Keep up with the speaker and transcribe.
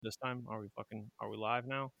This time, are we live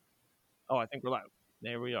now? Oh, I think we're live.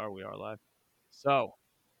 There we are. We are live. So,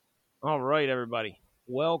 all right, everybody.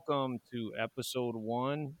 Welcome to episode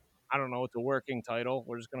one. I don't know. It's a working title.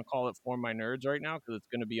 We're just going to call it For My Nerds right now because it's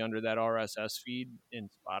going to be under that RSS feed in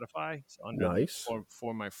Spotify. It's under Nice.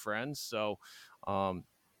 for my friends. So, um,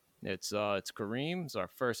 it's Kareem. It's our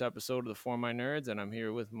first episode of the For My Nerds, and I'm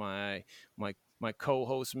here with my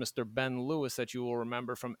co-host, Mr. Ben Lewis, that you will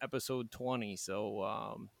remember from episode 20.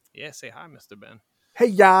 So yeah, say hi, Mr. Ben. Hey,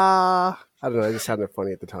 ya! I don't know. It just sounded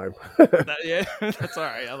funny at the time. Yeah, that's all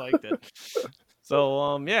right. I liked it.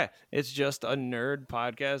 So yeah, it's just a nerd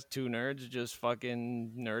podcast, two nerds just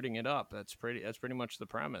fucking nerding it up. That's pretty much the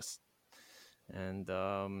premise. And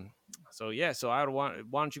so yeah, so I would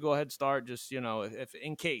why don't you go ahead and start? Just if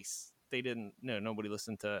in case they didn't, nobody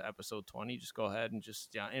listened to episode 20, just go ahead and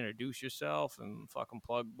just introduce yourself and fucking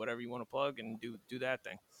plug whatever you want to plug and do that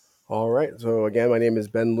thing. All right. So again, my name is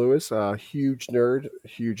Ben Lewis. Huge nerd.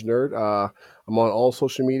 Huge nerd. I'm on all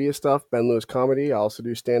social media stuff. Ben Lewis Comedy. I also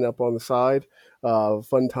do stand up on the side.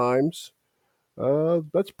 Fun times.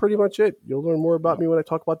 That's pretty much it. You'll learn more about Yep. me when I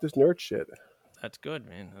talk about this nerd shit. That's good,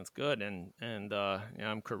 man. That's good. And yeah,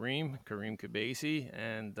 I'm Kareem Kabasi,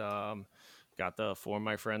 and got the For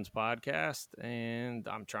My Friends podcast, and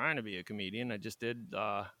I'm trying to be a comedian. I just did.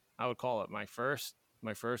 I would call it my first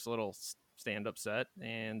little stand up set,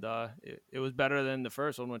 and it was better than the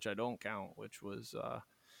first one, which I don't count, which was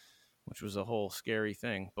a whole scary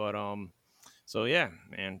thing. But so yeah,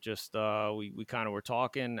 man, just we kind of were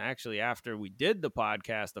talking actually after we did the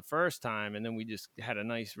podcast the first time, and then we just had a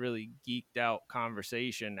nice, really geeked out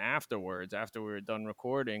conversation afterwards after we were done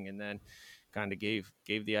recording, and then kind of gave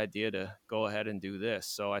the idea to go ahead and do this.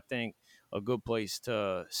 So I think a good place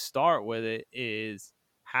to start with it is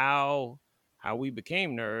how we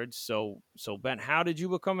became nerds. So Ben, how did you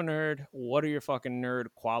become a nerd? What are your fucking nerd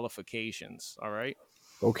qualifications? All right.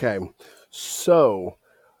 Okay. So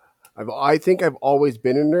I think I've always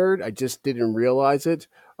been a nerd. I just didn't realize it.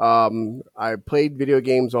 I played video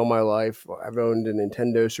games all my life. I've owned a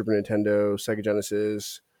Nintendo, Super Nintendo, Sega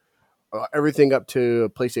Genesis, everything up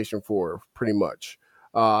to PlayStation 4, pretty much.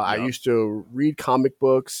 I Yep. used to read comic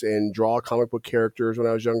books and draw comic book characters when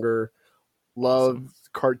I was younger. Awesome. Loved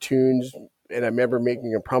cartoons, and I remember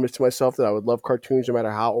making a promise to myself that I would love cartoons no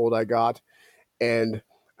matter how old I got. And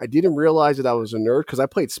I didn't realize that I was a nerd because I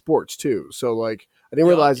played sports too. So like I didn't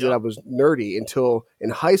Yep. realize that Yep. I was nerdy until in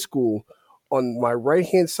high school. On my right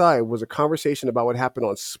hand side was a conversation about what happened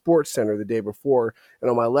on Sports Center the day before, and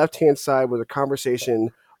on my left hand side was a conversation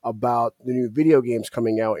about the new video games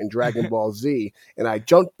coming out in Dragon Ball Z. And I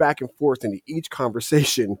jumped back and forth into each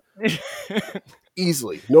conversation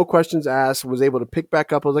easily, no questions asked. Was able to pick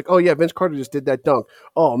back up. I was like, "Oh yeah, Vince Carter just did that dunk.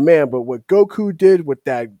 Oh man, but what Goku did with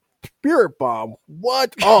that spirit bomb,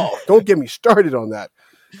 what? Oh, don't get me started on that."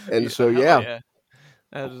 And so Hell yeah, yeah,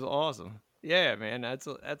 that is awesome. Yeah, man, that's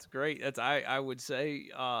great. I would say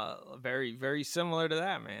very very similar to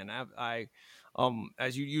that, man.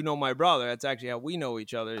 As you know my brother. That's actually how we know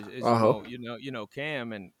each other. Is uh huh,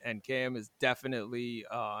 Cam, and Cam is definitely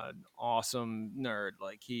an awesome nerd.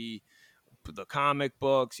 Like he the comic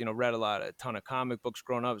books, read a ton of comic books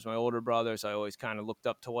growing up. As my older brother, so I always kind of looked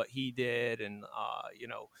up to what he did, and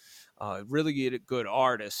really a good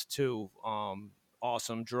artist too.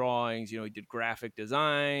 Awesome drawings. He did graphic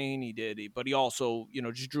design. But he also,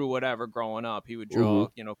 just drew whatever growing up. He would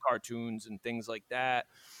mm-hmm. draw, cartoons and things like that.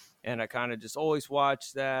 And I kind of just always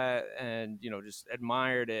watched that and, just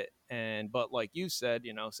admired it. But like you said,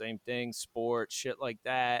 same thing, sports, shit like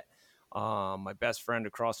that. My best friend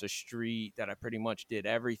across the street that I pretty much did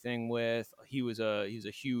everything with. He's a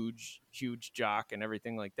huge jock and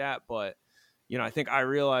everything like that. But I think I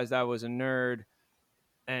realized I was a nerd,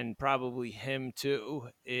 and probably him too.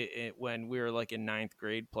 When we were like in ninth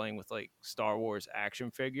grade playing with like Star Wars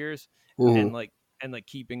action figures, Mm-hmm. and like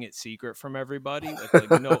keeping it secret from everybody,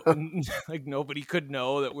 like no, like nobody could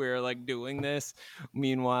know that we were like doing this.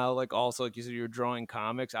 Meanwhile, like also like you said, you're drawing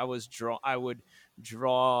comics. I would draw,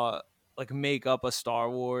 like make up a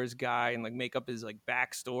Star Wars guy and like make up his like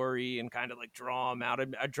backstory and kind of like draw him out.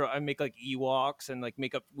 I make like Ewoks and like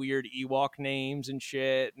make up weird Ewok names and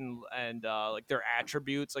shit, and like their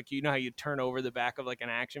attributes. Like how you turn over the back of like an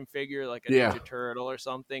action figure, like a Yeah, Ninja Turtle or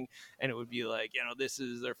something, and it would be like, this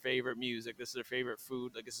is their favorite music, this is their favorite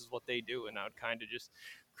food, like this is what they do, and I would kind of just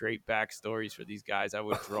create backstories for these guys. I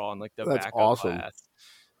would draw on like the that's back of awesome.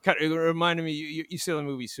 kind of, it reminded me, you saw the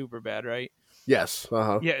movie Super Bad, right? Yes, uh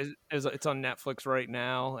huh. Yeah, it's on Netflix right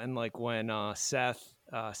now, and like when Seth,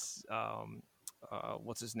 what's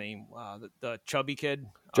his name, the chubby kid,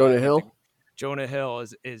 I Jonah can't think. Hill. Jonah Hill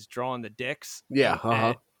is drawing the dicks, Yeah, and uh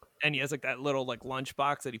huh. and he has like that little like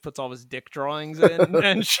lunchbox that he puts all his dick drawings in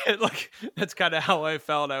and shit. Like that's kind of how I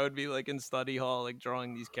felt. I would be like in study hall, like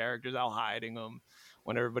drawing these characters out, hiding them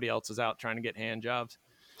when everybody else was out trying to get hand jobs.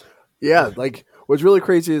 Yeah, like what's really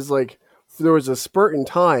crazy is like there was a spurt in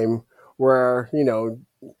time where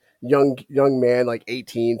young man like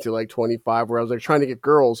 18 to like 25 where I was like trying to get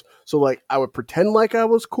girls, so like I would pretend like I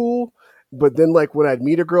was cool, but then like when I'd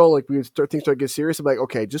meet a girl, like we would start things to get serious. I'm like,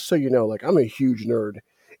 okay, just so you know, like I'm a huge nerd,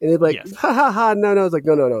 and they'd be like, Yes. ha ha ha, no, it's like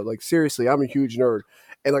no, like seriously, I'm a huge nerd.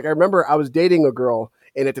 And like I remember I was dating a girl,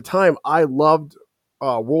 and at the time I loved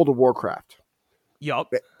World of Warcraft,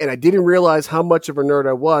 Yup. and I didn't realize how much of a nerd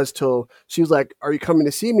I was till she was like, "Are you coming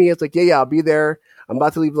to see me?" It's like, "Yeah, I'll be there. I'm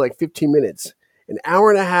about to leave in like 15 minutes." An hour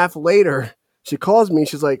and a half later, she calls me.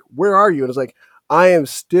 She's like, "Where are you?" And it's like, "I am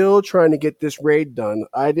still trying to get this raid done.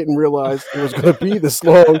 I didn't realize it was going to be this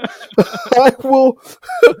long. I will.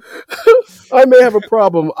 I may have a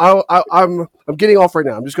problem. I'm getting off right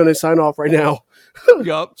now. I'm just going to sign off right now.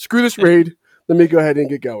 Yup. Screw this raid. Let me go ahead and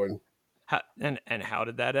get going." And how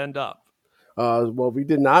did that end up? Well, we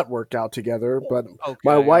did not work out together, but my Okay.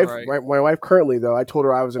 All wife, right. my wife currently though, I told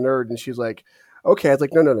her I was a nerd, and she's like, "Okay." I was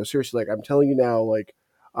like, "No, seriously. Like, I'm telling you now, like,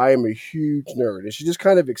 I am a huge nerd," and she just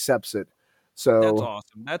kind of accepts it. That's So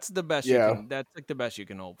awesome. That's the best you yeah, can. That's like the best you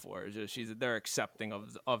can hope for. Is just they're accepting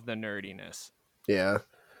of the nerdiness. yeah.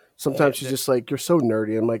 Sometimes she's That just like, "You're so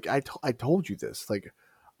nerdy." I'm like, I told you this. Like,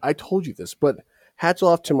 I told you this." But hats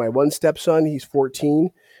off to my one stepson. He's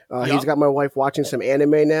 14. He's yup. got my wife watching some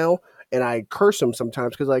anime now, and I curse him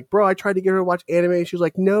sometimes because, like, bro, I tried to get her to watch anime, and she was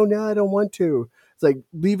like, no, I don't want to. It's like,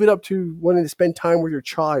 leave it up to wanting to spend time with your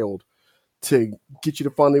child to get you to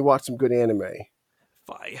finally watch some good anime.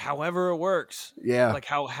 However it works, Yeah. like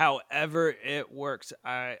however it works.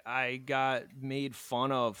 I got made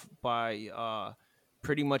fun of by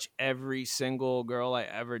pretty much every single girl I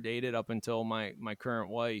ever dated up until my current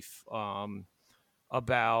wife,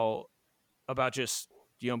 about just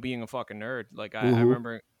being a fucking nerd. Like I Mm-hmm.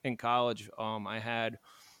 remember in college, I had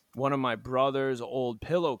one of my brother's old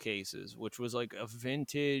pillowcases, which was like a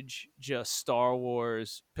vintage just Star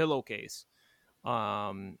Wars pillowcase.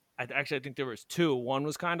 I think there was two. One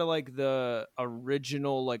was kind of like the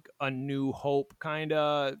original, like A New Hope kind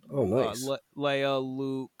of, Oh, nice. Leia,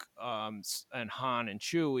 Luke, and Han and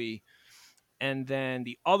Chewie, and then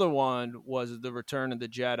the other one was the Return of the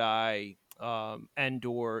Jedi,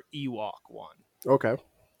 Endor Ewok one. Okay.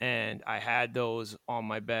 And I had those on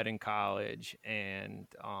my bed in college, and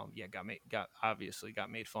yeah, got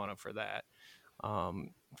made fun of for that,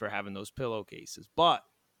 for having those pillowcases. But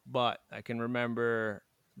I can remember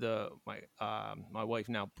my wife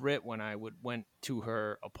now Britt, when I went to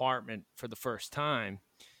her apartment for the first time,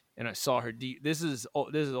 and I saw her. This is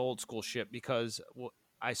old school shit, because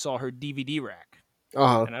I saw her DVD rack, Uh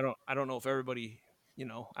huh. and I don't know if everybody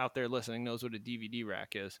out there listening knows what a DVD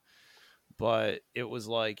rack is, but it was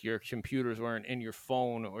like your computers weren't in your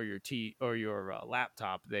phone or your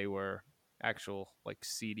laptop. They were actual like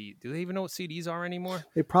CD. Do they even know what CDs are anymore?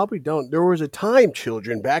 They probably don't. There was a time,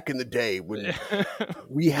 children, back in the day when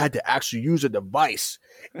we had to actually use a device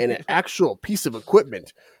and an actual piece of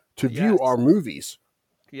equipment to view our Yes, movies.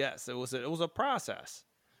 yes. It was a process.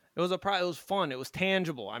 It was fun. It was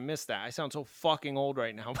tangible. I miss that. I sound so fucking old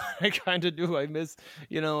right now, but I kind of do. I miss,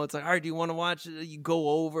 it's like, all right, do you want to watch it? You go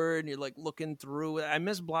over and you're like looking through it. I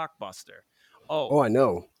miss Blockbuster. Oh, Oh, I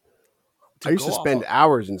know. I to used to go off spend of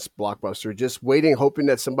hours in Blockbuster just waiting, hoping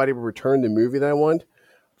that somebody would return the movie that I want.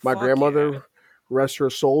 My fuck yeah. grandmother, rest her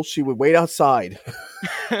soul, she would wait outside.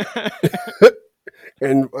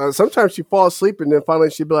 And sometimes she'd fall asleep, and then finally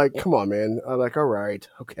she'd be like, "Come on, man." I'm like, "All right,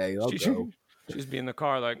 okay, I'll She go." she's be in the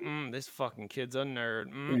car like, this fucking kid's a nerd.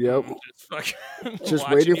 Yep. Just fucking Just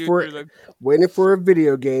watching you through the. waiting for a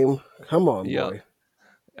video game. Come on, Yep, boy.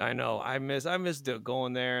 I know. I miss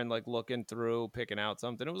going there and like looking through, picking out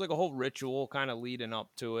something. It was like a whole ritual kind of leading up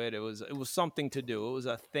to it. It was something to do. It was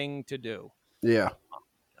a thing to do. Yeah.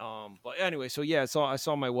 But anyway, so yeah, I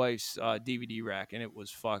saw my wife's DVD rack, and it was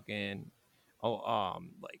fucking,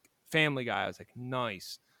 like Family Guy. I was like,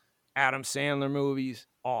 nice. Adam Sandler movies,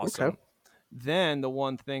 Okay. awesome. Then the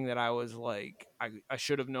one thing that I was like, I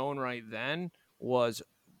should have known right then, was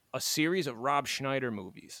a series of Rob Schneider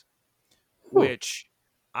movies, Hmm. which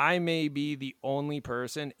I may be the only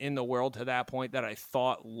person in the world to that point that I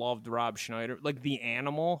thought loved Rob Schneider. Like The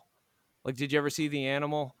Animal. Like, did you ever see The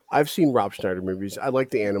Animal? I've seen Rob Schneider movies. I like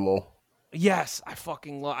the animal. Yes, I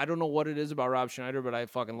fucking love. I don't know what it is about Rob Schneider, but I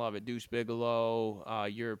fucking love it. Deuce Bigelow,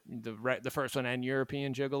 the first one, and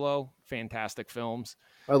European Gigolo, fantastic films.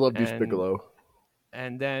 I love Deuce And Bigelow.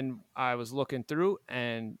 and then I was looking through,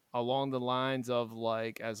 and along the lines of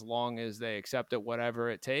like, as long as they accept it, whatever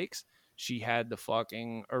it takes, she had the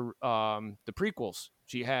fucking the prequels.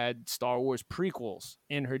 She had Star Wars prequels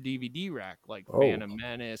in her DVD rack, like Oh, Phantom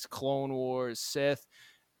Menace, Clone Wars, Sith,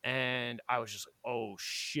 and I was just like, oh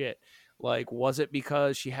shit. Like, was it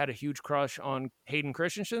because she had a huge crush on Hayden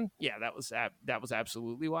Christensen? Yeah, that was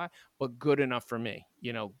absolutely why. But good enough for me,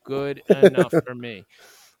 good enough for me.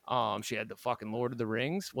 She had the fucking Lord of the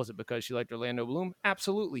Rings. Was it because she liked Orlando Bloom?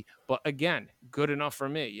 Absolutely. But again, good enough for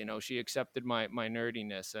me. She accepted my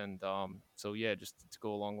nerdiness, and so yeah, just to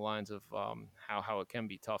go along the lines of how it can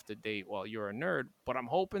be tough to date while you're a nerd. But I'm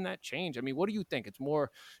hoping that change. I mean, what do you think? It's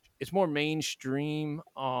more mainstream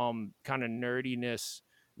kind of nerdiness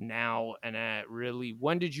now, and really,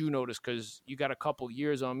 when did you notice, because you got a couple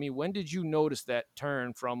years on me, when did you notice that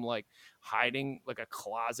turn from like hiding like a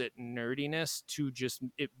closet nerdiness to just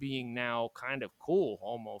it being now kind of cool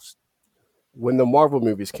almost? when the Marvel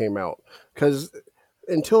movies came out, because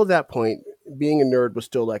until that point, being a nerd was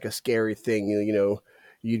still like a scary thing.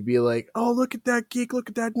 You'd be like, "Oh, look at that geek! Look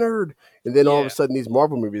at that nerd!" And then all of a Yeah. sudden, these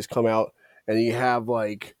Marvel movies come out, and you have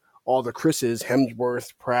like all the Chris's,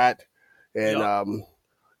 Hemsworth, Pratt, and Yup.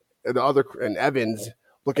 and Evans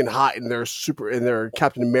looking hot in their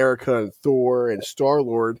Captain America and Thor and Star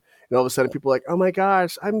Lord, and all of a sudden people are like, oh my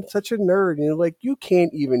gosh, I'm such a nerd. And you're like, you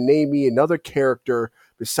can't even name me another character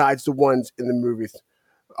besides the ones in the movies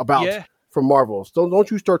about Yeah. from Marvel. So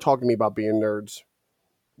don't you start talking to me about being nerds.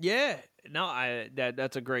 Yeah. No,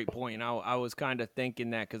 that's a great point. I was kind of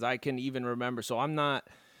thinking that because I can even remember. So I'm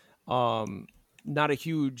um not a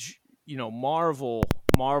huge Marvel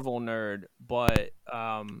nerd, but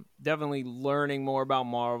definitely learning more about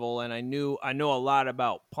Marvel. And I know a lot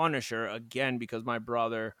about Punisher, again, because my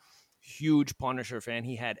brother, huge Punisher fan,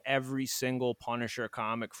 he had every single Punisher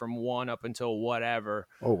comic from one up until whatever.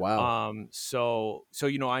 Oh wow. So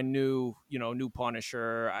I knew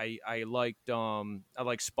Punisher. I liked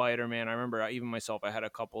Spider-Man. I remember, even myself, I had a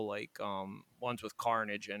couple like ones with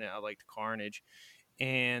Carnage in it. I liked Carnage.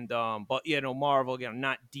 And but yeah, no, Marvel, again, I'm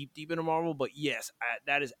not deep into Marvel, but yes,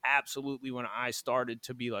 that is absolutely when I started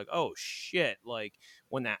to be like, oh shit, like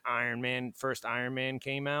when that first Iron Man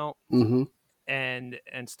came out, Mm-hmm. and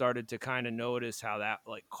started to kind of notice how that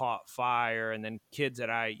like caught fire. And then kids that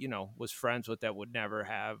I was friends with that would never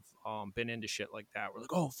have been into shit like that were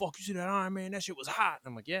like, oh fuck, you see that Iron Man, that shit was hot. And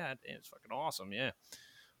I'm like, yeah, it's fucking awesome, yeah.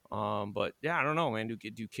 But yeah, I don't know, man.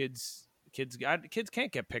 Do kids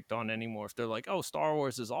can't get picked on anymore if they're like, oh, Star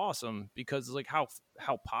Wars is awesome, because like how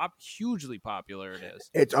hugely popular it is.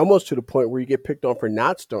 It's almost to the point where you get picked on for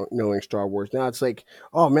not knowing Star Wars. Now it's like,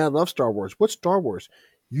 oh man, I love Star Wars. What's Star Wars?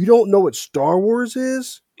 You don't know what Star Wars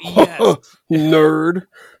is? Yes. Nerd.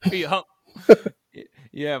 Yeah.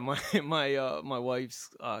 Yeah, my wife's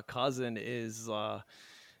cousin is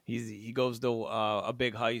he goes to a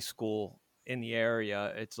big high school in the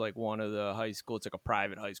area. It's like one of the high school. It's like a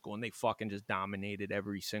private high school, and they fucking just dominated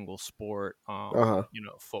every single sport. Uh-huh.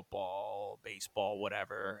 Football, baseball,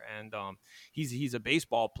 whatever. And he's a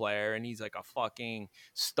baseball player, and he's like a fucking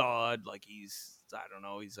stud. Like, I don't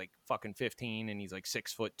know, he's like fucking 15, and he's like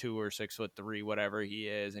 6'2" or 6'3", whatever he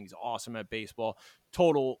is, and he's awesome at baseball.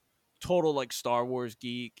 Total like Star Wars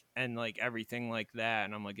geek and like everything like that.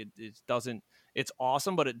 And I'm like, it doesn't, it's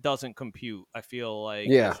awesome, but it doesn't compute. I feel like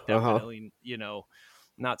Yeah. as Uh-huh. definitely,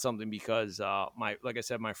 not something, because like I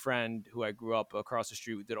said, my friend who I grew up across the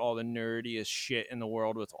street with did all the nerdiest shit in the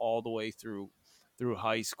world with all the way through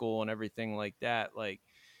high school and everything like that. Like,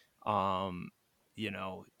 um,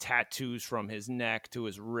 tattoos from his neck to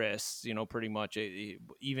his wrists, pretty much,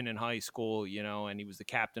 even in high school, and he was the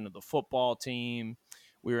captain of the football team.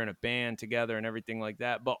 We were in a band together and everything like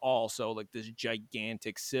that, but also like this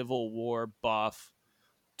gigantic Civil War buff,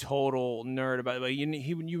 total nerd about it. But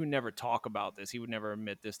you would never talk about this. He would never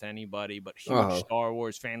admit this to anybody, but huge Uh-huh. Star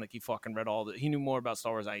Wars fan. Like, he fucking read he knew more about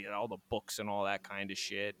Star Wars. I all the books and all that kind of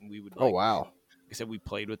shit. And we would Oh like wow. I said, we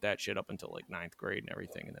played with that shit up until like ninth grade and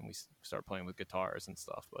everything, and then we started playing with guitars and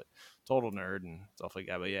stuff. But total nerd and stuff like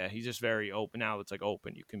that. But yeah, he's just very open now. It's like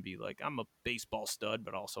open. You can be like, I'm a baseball stud,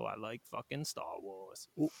 but also I like fucking Star Wars.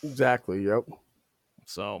 Exactly. Yep.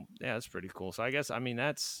 So yeah, that's pretty cool. So I guess, I mean,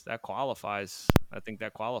 that qualifies. I think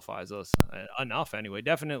that qualifies us enough anyway.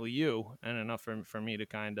 Definitely you, and enough for me to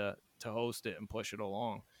kind of to host it and push it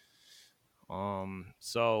along.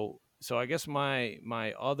 So I guess my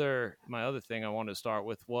other thing I wanted to start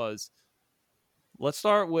with was, let's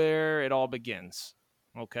start where it all begins.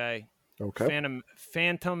 Okay. Okay.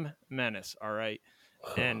 Phantom Menace. All right.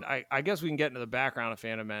 And I guess we can get into the background of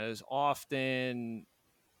Phantom Menace. Often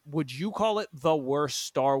would you call it the worst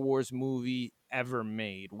Star Wars movie ever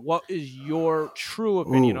made? What is your true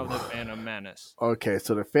opinion Ooh. of the Phantom Menace? Okay,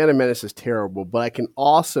 so the Phantom Menace is terrible, but I can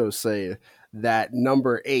also say that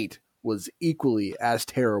number 8 was equally as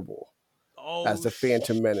terrible as Oh the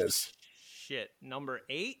Phantom Menace. shit! Number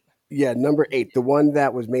 8, Yeah, number 8, the one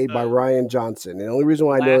that was made by the Ryan Johnson. And the only reason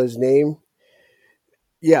why I know last. his name,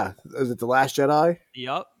 yeah, is it The Last Jedi?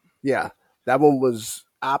 Yep. Yeah, that one was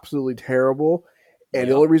absolutely terrible. And the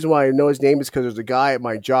Yep. only reason why I know his name is because there's a guy at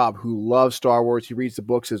my job who loves Star Wars. He reads the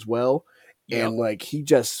books as well. Yep. And like he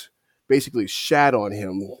just basically shat on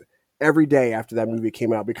him every day after that movie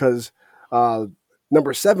came out because uh,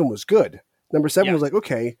 number 7 was good. Number 7 was Yes. like,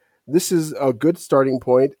 okay, this is a good starting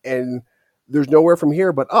point, and there's nowhere from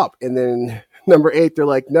here but up. And then number 8, they're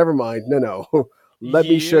like, never mind, no. Let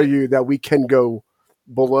me show Yeah. you that we can go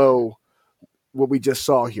below what we just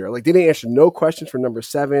saw here. Like they didn't answer no questions for number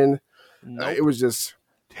 7. It Nope. was just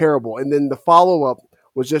terrible. And then the follow up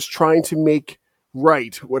was just trying to make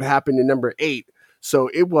right what happened in number 8. So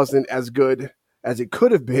it wasn't as good as it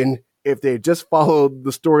could have been if they had just followed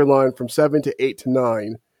the storyline from 7 to 8 to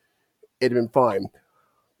 9. It'd been fine.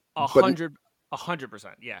 A But hundred. 100%.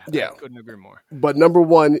 Yeah, I yeah, couldn't agree more. but number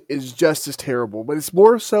 1 is just as terrible. But it's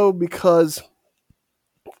more so because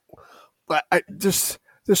I just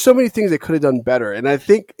there's so many things they could have done better, and I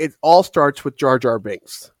think it all starts with Jar Jar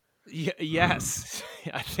Binks. Yes,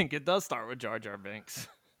 I think it does start with Jar Jar Binks.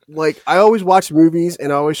 Like I always watch movies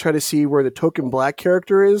and I always try to see where the token black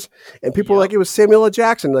character is, and people are Yep. like it was Samuel L.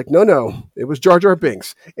 Jackson. Like no, it was Jar Jar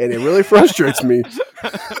Binks, and it really frustrates me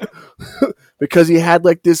because he had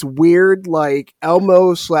like this weird like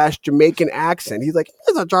Elmo / Jamaican accent. He's like,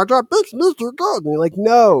 "It's a Jar Jar Binks, Mister God," and you're like,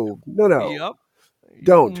 no, Yep.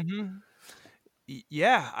 don't. Hmm.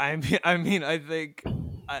 Yeah, I mean, I think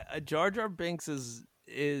Jar Jar Binks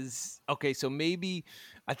is okay. So maybe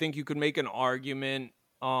I think you could make an argument.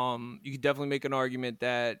 You could definitely make an argument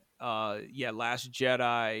that yeah, Last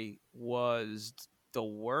Jedi was the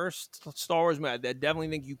worst Star Wars movie. I definitely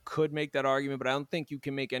think you could make that argument, but I don't think you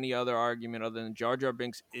can make any other argument other than Jar Jar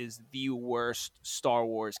Binks is the worst Star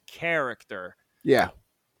Wars character Yeah,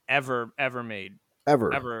 ever made,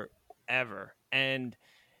 ever. ever, and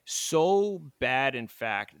so bad in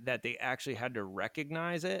fact that they actually had to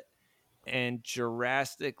recognize it and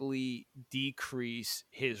drastically decrease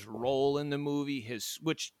his role in the movie, his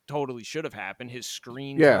which totally should have happened, his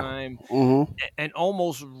screen Yeah. time, Mm-hmm. and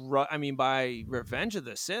almost I mean by Revenge of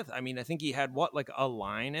the Sith, I mean I think he had what, like a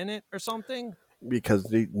line in it or something. Because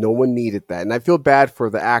no one needed that, and I feel bad for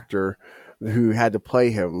the actor who had to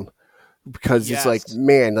play him because it's like, Yes.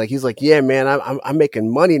 man, like he's like, yeah, man, I'm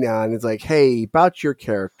making money now, and it's like, hey, about your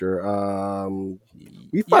character,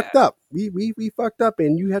 we Yeah. fucked up, we fucked up,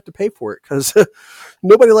 and you have to pay for it because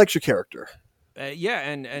nobody likes your character. Yeah,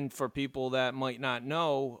 and for people that might not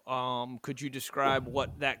know, could you describe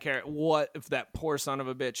what that what if that poor son of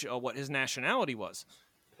a bitch, what his nationality was?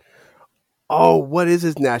 Oh, what is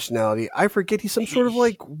his nationality? I forget. He's some sort of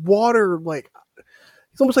like water, like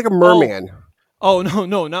he's almost like a Oh, merman. oh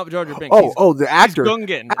no, not Jar Jar Binks. Oh, the He's actor,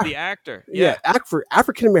 Gungan, the actor. yeah, Yeah.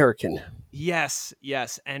 African American. Yes,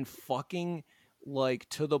 and fucking like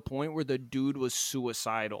to the point where the dude was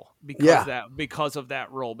suicidal Yeah, because of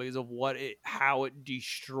that role, because of how it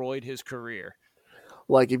destroyed his career.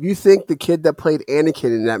 like if you think the kid that played Anakin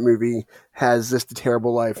in that movie has this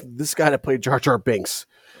terrible life, this guy that played Jar Jar Binks,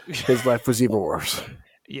 his life was even worse.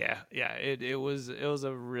 Yeah. It was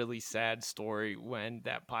a really sad story when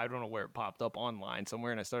I don't know where it popped up online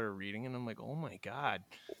somewhere, and I started reading, and I'm like, oh my god,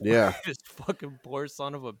 Yeah, this fucking poor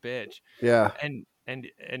son of a bitch. yeah,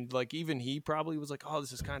 And like even he probably was like, oh,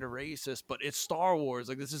 this is kind of racist, but it's Star Wars,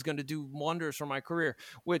 like this is going to do wonders for my career.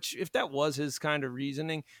 Which, if that was his kind of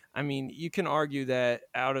reasoning, I mean, you can argue that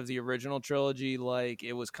out of the original trilogy, like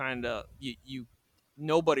it was kind of you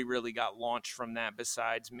nobody really got launched from that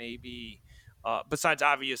besides maybe besides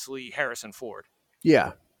obviously Harrison Ford.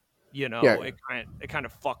 yeah, You yeah. know, it kind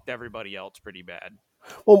of fucked everybody else pretty bad.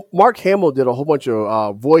 Well, Mark Hamill did a whole bunch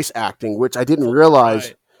of voice acting, which I didn't realize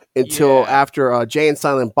Right. until Yeah. after Jay and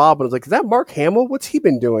Silent Bob. And I was like, is that Mark Hamill? What's he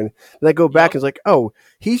been doing? And I go back Yep. and it's like, oh,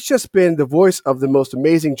 he's just been the voice of the most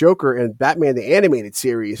amazing Joker in Batman the Animated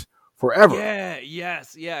Series forever. Yeah,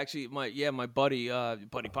 yes, yeah. Actually, my buddy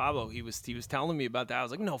Pablo, he was telling me about that. I was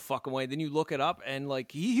like, no fucking way. Then you look it up, and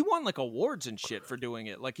like he won like awards and shit for doing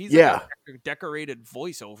it. Like he's like Yeah. a decorated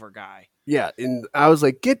voiceover guy. Yeah. And I was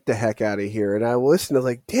like, get the heck out of here. And I listened. I was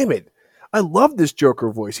like, damn it. I love this Joker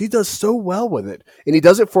voice. He does so well with it. And he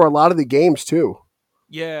does it for a lot of the games too.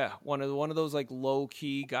 Yeah, one of those like low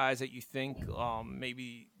key guys that you think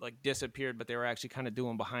maybe like disappeared, but they were actually kind of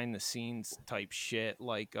doing behind the scenes type shit.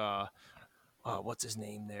 Like what's his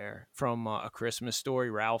name there from A Christmas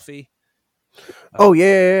Story, Ralphie. Oh Uh, yeah,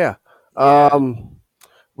 yeah, yeah. yeah,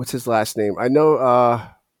 What's his last name? I know.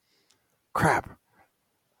 Crap.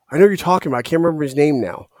 I know who you're talking about. I can't remember his name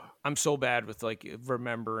now. I'm so bad with like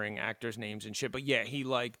remembering actors' names and shit. But yeah, he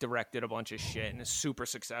like directed a bunch of shit and is super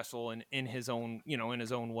successful in his own in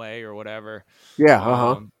his own way or whatever. Yeah. Uh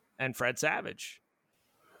huh. Um, and Fred Savage,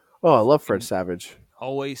 Oh, I love Fred fucking Savage.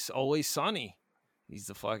 always sunny. He's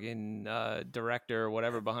the fucking director or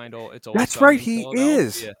whatever behind It's Always That's Sunny right. in He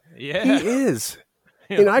is. Philadelphia. Yeah, He is.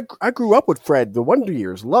 you And know, I grew up with Fred the Wonder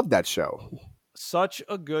Years. Loved that show. such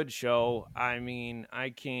a good show. I mean,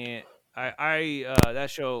 I can't. That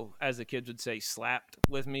show, as the kids would say, slapped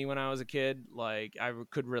with me when I was a kid. Like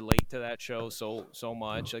could relate to that show so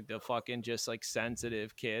much. Like the fucking just like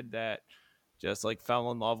sensitive kid that just like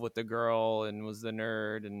fell in love with the girl and was the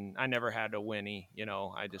nerd. And I never had a Winnie. I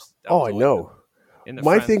Oh, was I always know. in the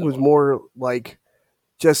My friend thing was zone. more like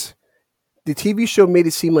just the TV show made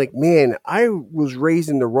it seem like, man, I was raised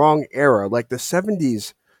in the wrong era. Like the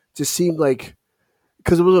 70s just seemed like,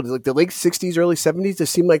 because it was like the late 60s, early 70s, it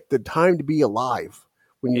seemed like the time to be alive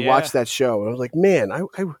when you watch Yeah, that show. And I was like, man,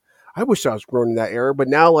 I wish I was grown in that era. But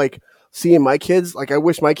now, like, seeing my kids, like, I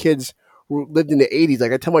wish my kids lived in the 80s.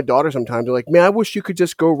 Like, I tell my daughter sometimes, they're like, man, I wish you could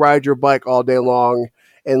just go ride your bike all day long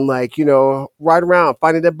and, like, ride around,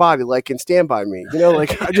 find a dead body, like, and Stand By Me.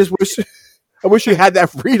 Like, I just wish. I wish you had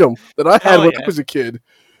that freedom that I had hell when I yeah. was a kid.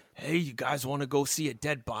 Hey, you guys want to go see a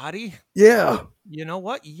dead body? Yeah. You know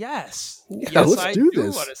what? Yes. Yeah, Yes, let's I do do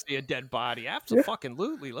want this. to see a dead body. Yeah.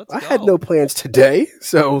 Absolutely. Let's I had go. no plans today,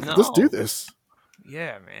 so let's do No. this.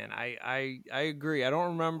 Yeah, man. I agree. I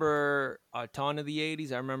don't remember a ton of the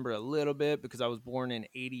 80s. I remember a little bit because I was born in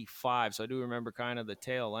 85, so I do remember kind of the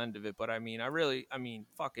tail end of it, but I mean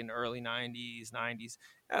fucking early 90s.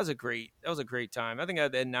 That was a great time. I think the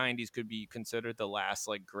 90s could be considered the last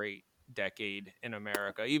like great decade in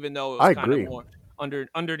America, even though it was I kind of agree. more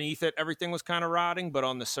underneath it everything was kind of rotting, but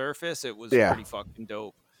on the surface it was Yeah. pretty fucking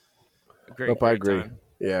dope. A great Nope, I great agree. time.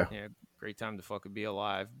 Yeah. Yeah, great time to fucking be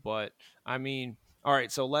alive. But I mean, all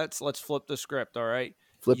right, so let's flip the script, all right?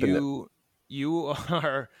 Flipping it. You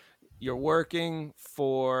are you're working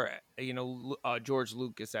for George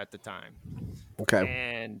Lucas at the time.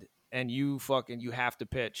 Okay. And you have to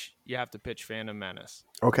pitch Phantom Menace.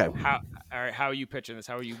 Okay. How all right, how are you pitching this?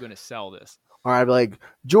 How are you going to sell this? All right, like,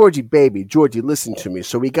 Georgie, baby, Georgie, listen to me.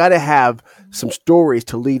 So we got to have some stories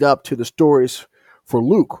to lead up to the stories for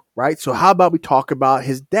Luke, right? So how about we talk about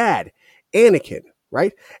his dad, Anakin,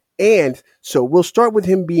 right? And so we'll start with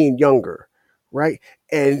him being younger, right?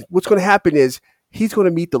 And what's going to happen is he's going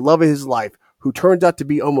to meet the love of his life, who turns out to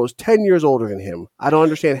be almost 10 years older than him. I don't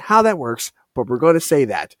understand how that works, but we're going to say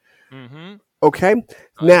that. Mhm. Okay? Nice.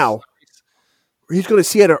 Now, he's going to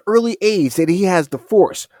see at an early age that he has the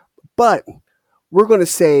Force, but we're going to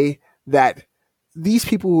say that these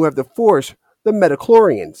people who have the Force, the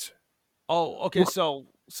Metachlorians. Oh, okay. So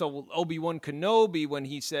Obi-Wan Kenobi, when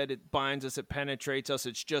he said it binds us, it penetrates us,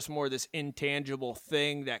 it's just more this intangible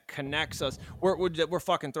thing that connects us. We're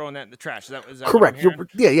fucking throwing that in the trash. Is that what I'm Correct. hearing?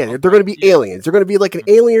 Yeah. Okay. They're going to be Yeah. aliens. They're going to be like an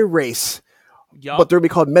alien race, but Yup. they're going to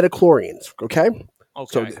be called Metachlorians. Okay.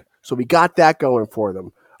 So, Okay. so we got that going for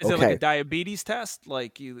them. Is it like a Okay. diabetes test?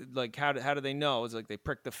 How do they know? Is it like they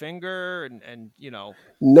prick the finger and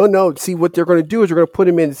No. See, what they're going to do is they're going to put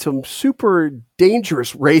him in some super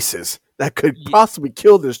dangerous races that could y- possibly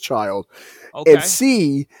kill this child and okay.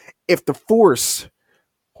 see if the Force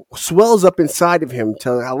swells up inside of him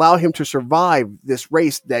to allow him to survive this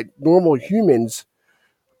race that normal humans,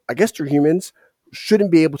 I guess they're humans,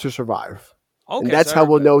 shouldn't be able to survive. And Okay, that's how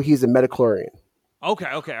we'll know he's a metachlorian. okay,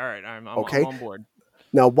 all right. I'm Okay. on board.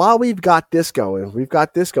 Now, while we've got this going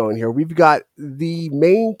here. We've got the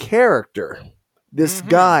main character, this Mhm.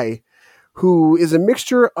 guy who is a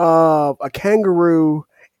mixture of a kangaroo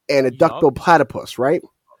and a Yup. duckbill platypus, right?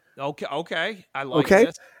 Okay. I like Okay.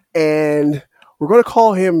 this. And we're going to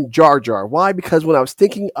call him Jar Jar. Why? Because when I was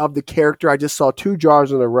thinking of the character, I just saw two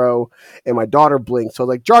jars in a row and my daughter blinked. So I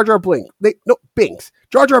was like, Jar Jar Blink. No, Binks.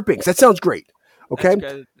 Jar Jar Binks. That sounds great. That's Okay.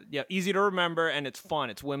 good. Yeah, easy to remember and it's fun.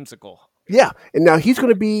 It's whimsical. Yeah. And now he's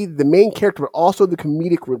going to be the main character, but also the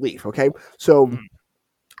comedic relief. Okay. So Mm.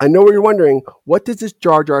 I know what you're wondering. What does this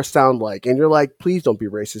Jar Jar sound like? And you're like, please don't be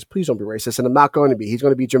racist. Please don't be racist. And I'm not going to be. He's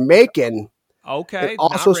going to be Jamaican and Okay,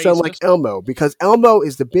 not also sound like racist. Elmo because Elmo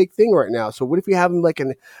is the big thing right now. So what if you have him like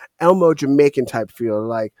an Elmo Jamaican type feel,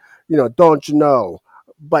 like, don't you know?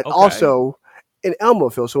 But Okay. also an Elmo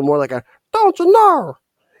feel, so more like a don't you know?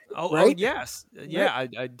 Oh, right? yes. Right? Yeah,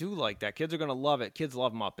 I do like that. Kids are gonna love it. Kids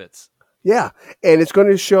love Muppets. Yeah, and it's going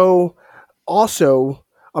to show also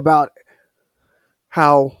about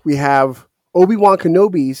how we have Obi-Wan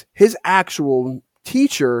Kenobi's his actual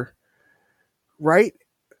teacher, right?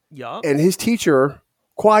 Yup. And his teacher,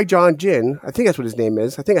 Qui-Gon Jinn, I think that's what his name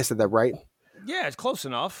is. I think I said that right. Yeah, it's close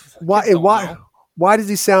enough. Why Kids and don't why know. why does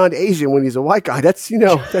he sound Asian when he's a white guy? That's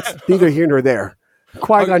that's neither here nor there.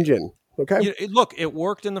 Qui-Gon Okay, Jinn. Okay? look, it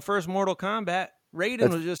worked in the first Mortal Kombat. Raiden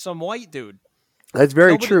That's was just some white dude. that's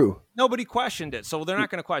very Nobody true. nobody questioned it, so they're not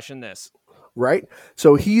going to question this. Right?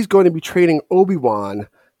 So he's going to be training Obi-Wan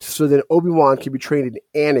so that Obi-Wan can be trained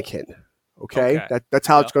in Anakin. Okay? Okay. That's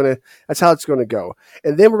how it's Yep. gonna go.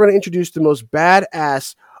 And then we're gonna introduce the most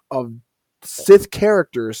badass of Sith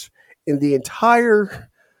characters in the entire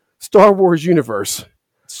Star Wars universe.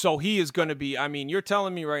 So he is going to be. I mean, you're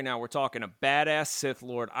telling me right now we're talking a badass Sith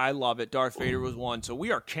Lord. I love it. Darth Vader was one, so we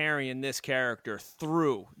are carrying this character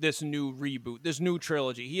through this new reboot, this new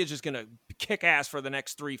trilogy. He is just going to kick ass for the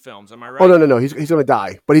next 3 films. Am I Oh right? no, he's gonna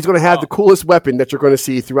die. But he's gonna have the Oh, coolest weapon that you're gonna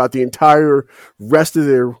see throughout the entire rest of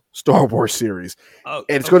their Star Wars series. oh,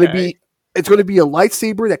 And okay. it's gonna be a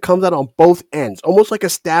lightsaber that comes out on both ends, almost like a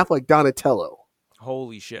staff like Donatello.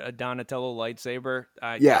 Holy shit! A Donatello lightsaber.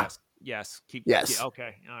 Yeah. Yes. Yes.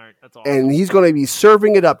 Okay. All right. That's And awesome. he's gonna be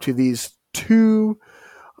serving it up to these two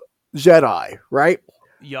Jedi, right?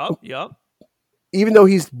 Yup. Even though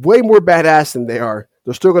he's way more badass than they are,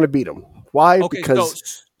 they're still gonna beat him. Why? Okay, so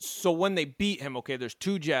Because so when they beat him, okay, there's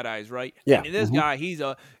 2 Jedi's, right? yeah. And this guy,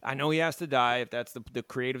 I know he has to die. If that's the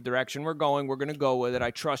creative direction we're going, we're gonna go with it.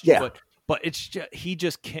 I trust you, Yeah. but it's just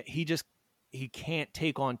he can't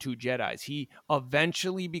take on 2 Jedi's. He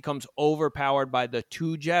eventually becomes overpowered by the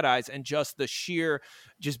 2 Jedi's and just the sheer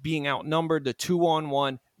just being outnumbered, the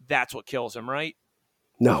 2-on-1. That's what kills him, right?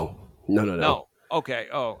 No. No. Okay.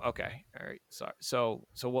 Oh, okay. All right. Sorry. So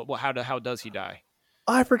what? How does he die?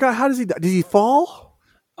 I forgot. How does he die? Did he fall?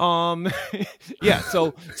 Um, yeah.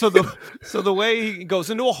 So the way he goes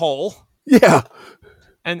into a hole Yeah.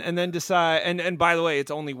 and then decide and by the way,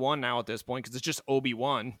 it's only one now at this point because it's just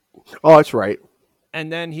Obi-Wan. Oh, that's right.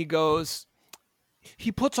 And then he goes.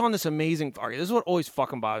 He puts on this amazing. Okay, this is what always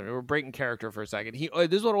fucking bothers me. We're breaking character for a second.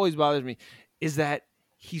 This is what always bothers me is that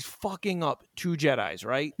he's fucking up 2 Jedi's,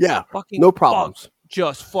 right? Yeah. Fucking No fuck, problems.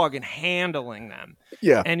 just fucking handling them.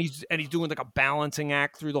 Yeah. And he's doing like a balancing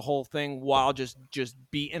act through the whole thing while just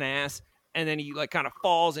beating ass. And then he like kind of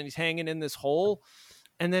falls and he's hanging in this hole.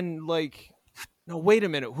 And then like, no, wait a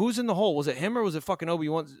minute, who's in the hole? Was it him or was it fucking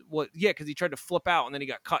Obi-Wan? What? Yeah, because he tried to flip out and then he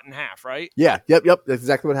got cut in half, right? Yeah. Yep. That's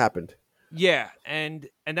exactly what happened. Yeah, and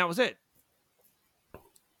that was it.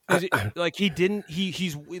 Like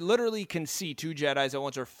he's we literally can see 2 Jedi's at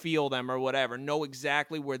once or feel them or whatever, know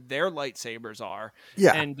exactly where their lightsabers are,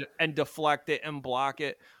 Yeah. and deflect it and block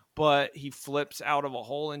it, but he flips out of a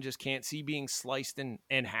hole and just can't see being sliced in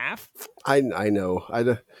half. I know.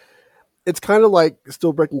 It's kind of like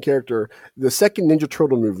still breaking character. The second Ninja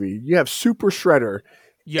Turtle movie, you have Super Shredder,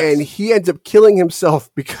 and Yes. he ends up killing himself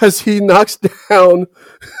because he knocks down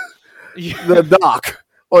the dock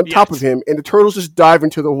on top of Yes. him, and the turtles just dive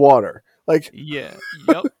into the water. Like Yeah.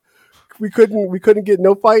 Yep. we couldn't get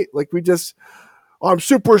no fight. Like we just, I'm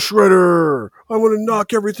Super Shredder. I want to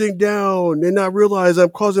knock everything down, and not realize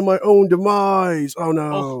I'm causing my own demise. Oh Oh.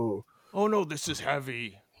 no! Oh no, this is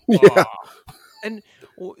heavy. Yeah, And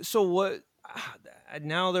so what?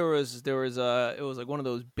 Now there was it was like one of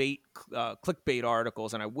those clickbait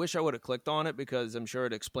articles, and I wish I would have clicked on it because I'm sure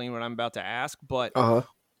it explained what I'm about to ask. But uh huh.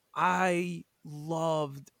 I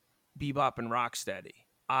loved Bebop and Rocksteady.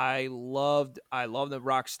 I loved that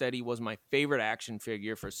Rocksteady was my favorite action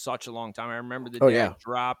figure for such a long time. I remember the Oh day yeah. I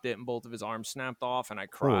dropped it and both of his arms snapped off, and I Oh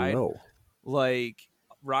cried. no. Like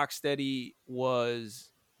Rocksteady was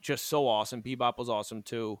just so awesome. Bebop was awesome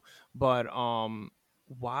too. But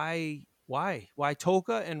why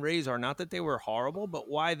Toka and Razor? Not that they were horrible, but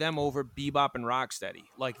why them over Bebop and Rocksteady?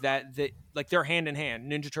 Like like they're hand in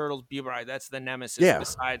hand. Ninja Turtles, Bebop, that's the nemesis Yeah.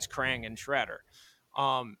 besides Krang and Shredder.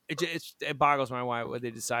 It boggles my mind why they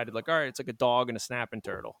decided like, all right, it's like a dog and a snapping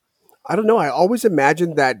turtle. I don't know. I always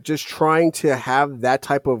imagined that just trying to have that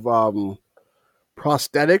type of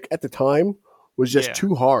prosthetic at the time was just Yeah.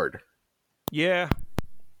 too hard. Yeah.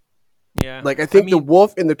 Yeah. Like I I think the mean,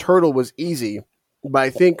 wolf and the turtle was easy, but I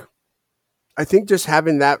think just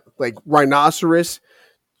having that like rhinoceros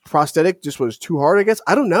prosthetic just was too hard. I guess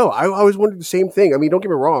I don't know. I always wondered the same thing. I mean, don't get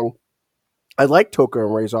me wrong. I like Toka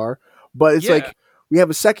and Razor, but it's yeah. like we have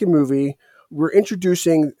a second movie. We're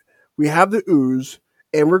introducing. We have the ooze,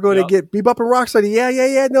 and we're going to Yep. get Bebop and Rocksteady. Yeah, yeah,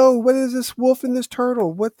 yeah. No, what is this wolf and this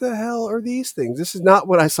turtle? What the hell are these things? This is not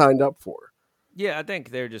what I signed up for. Yeah, I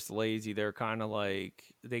think they're just lazy. They're kind of like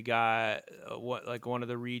they got what like one of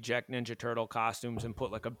the reject Ninja Turtle costumes and put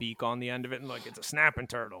like a beak on the end of it, and like it's a snapping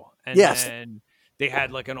turtle. And Yes. then they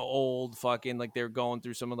had like an old fucking like they're going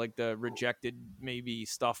through some of like the rejected maybe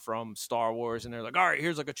stuff from Star Wars, and they're like, all right,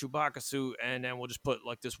 here's like a Chewbacca suit, and then we'll just put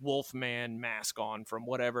like this Wolfman mask on from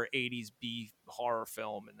whatever '80s B horror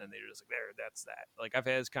film, and then they're just like, there, that's that. Like I've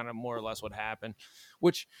had is kind of more or less what happened,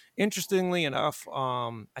 which interestingly enough,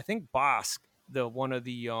 I think Bosk the one of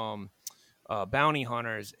the bounty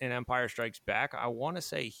hunters in Empire Strikes Back. I want to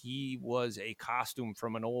say he was a costume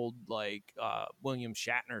from an old like William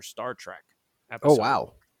Shatner Star Trek Oh episode.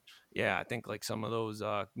 wow, Yeah, I think like some of those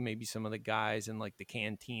maybe some of the guys in like the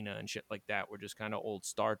cantina and shit like that were just kind of old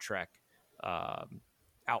Star Trek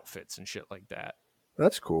outfits and shit like that.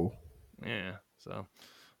 that's cool. Yeah, so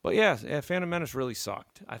but yeah, Phantom Menace really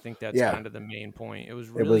sucked. I think that's Yeah, kind of the main point. It was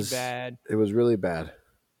it really was. bad. It was really bad.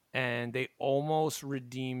 And they almost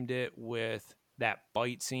redeemed it with that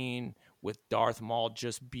fight scene with Darth Maul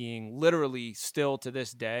just being literally still to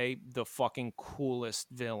this day the fucking coolest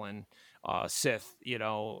villain Sith, in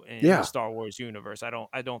the Yeah. Star Wars universe.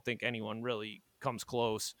 I don't think anyone really comes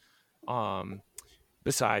close um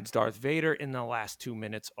besides Darth Vader in the last 2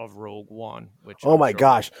 minutes of Rogue One, which Oh I'm my sure we'll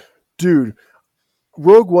gosh, dude.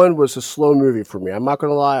 Rogue One was a slow movie for me. I'm not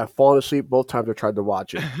gonna lie. I've fallen asleep both times I tried to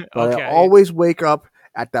watch it, but I Okay. always wake up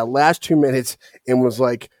at that last 2 minutes and was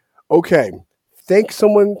like, okay, thank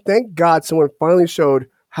God someone finally showed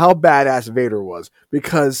how badass Vader was.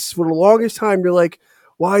 Because for the longest time, you're like,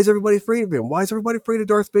 why is everybody afraid of him? Why is everybody afraid of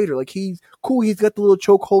Darth Vader? Like he's cool, he's got the little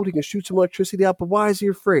chokehold, he can shoot some electricity out, but why is he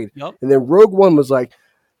afraid? Yep. And then Rogue One was like,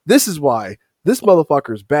 this is why this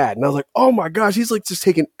motherfucker's bad. And I was like, oh my gosh, he's like just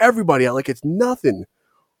taking everybody out like it's nothing.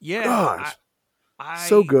 Yeah, Gosh,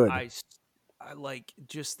 so I good. I I like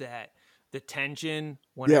just that the tension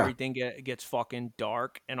when Yeah. everything gets fucking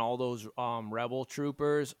dark and all those rebel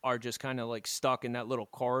troopers are just kind of like stuck in that little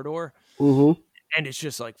corridor Mm-hmm. and it's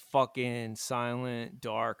just like fucking silent,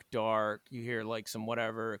 dark. You hear like some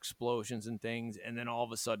whatever explosions and things and then all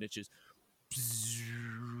of a sudden it's just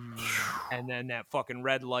and then that fucking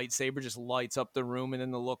red lightsaber just lights up the room and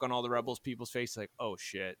then the look on all the rebels people's faces like, "Oh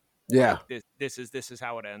shit." Yeah. Like this is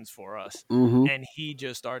how it ends for us. Mm-hmm. And he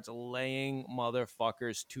just starts laying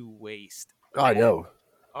motherfuckers to waste. I And know.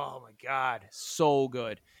 oh my god, so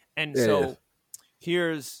good. And It is. so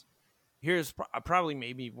here's probably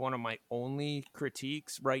maybe one of my only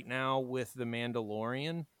critiques right now with the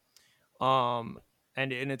Mandalorian. Um,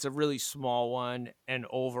 and it's a really small one. And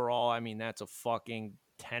overall, I mean, that's a fucking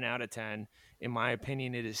 10 out of 10. In my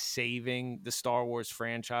opinion, it is saving the Star Wars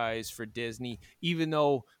franchise for Disney, even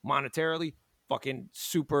though monetarily, fucking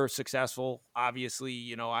super successful.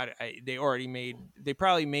 Obviously, they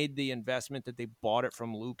probably made the investment that they bought it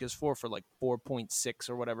from Lucas for like 4.6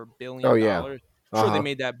 or whatever Oh billion yeah. dollars. Sure, they Uh-huh.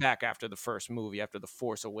 made that back after the first movie, after the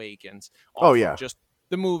Force Awakens, Oh off of yeah. just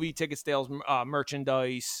the movie, ticket sales,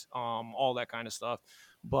 merchandise, all that kind of stuff.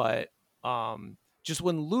 But just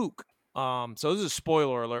when Luke, so this is a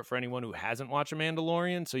spoiler alert for anyone who hasn't watched a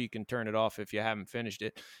Mandalorian, so you can turn it off if you haven't finished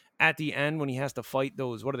it. At the end, when he has to fight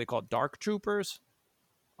those, what are they called, dark troopers?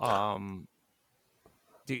 Um,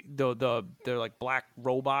 they're like black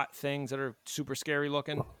robot things that are super scary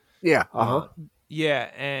looking. Yeah. Uh-huh. Uh,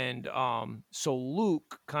 yeah, and so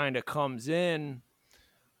Luke kind of comes in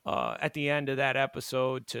at the end of that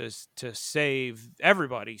episode to save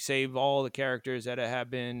everybody, save all the characters that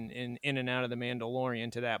have been in and out of the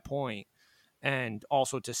Mandalorian to that point, and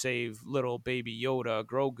also to save little baby Yoda,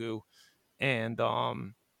 Grogu, and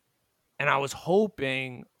I was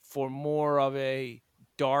hoping for more of a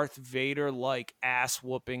Darth Vader like ass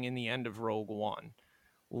whooping in the end of Rogue One,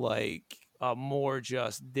 like more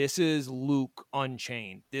just this is Luke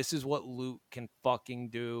Unchained. This is what Luke can fucking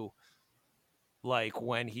do like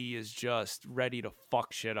when he is just ready to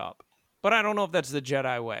fuck shit up. But I don't know if that's the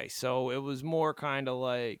Jedi way. So it was more kind of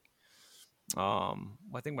like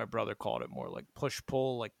I think my brother called it more like push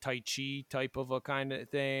pull, like Tai Chi type of a kind of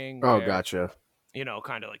thing Oh, where, gotcha.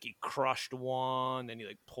 kind of like he crushed one, then he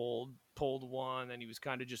like pulled one, then he was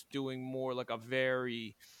kind of just doing more like a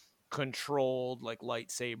very controlled like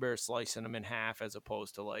lightsaber slicing them in half as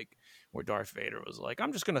opposed to like where Darth Vader was like,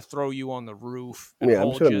 I'm just gonna throw you on the roof and Yeah, I'm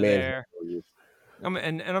just hold gonna you manhandle there. you.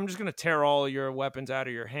 And I'm just gonna tear all your weapons out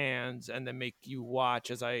of your hands and then make you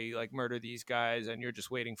watch as I like murder these guys and you're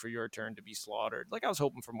just waiting for your turn to be slaughtered. Like I was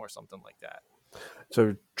hoping for more something like that.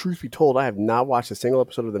 So, truth be told, I have not watched a single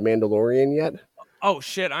episode of The Mandalorian yet. Oh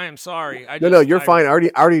shit! I am sorry. I No, just you're I fine. I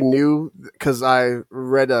already knew because I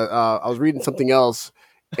read I was reading something else,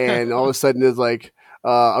 and all of a sudden it's like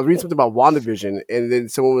I was reading something about WandaVision, and then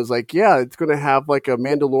someone was like, "Yeah, it's going to have like a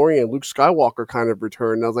Mandalorian, Luke Skywalker kind of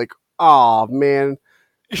return." And I was like, "Oh man,"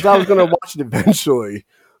 because I was going to watch it eventually.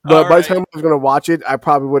 But all by the time right. I was going to watch it, I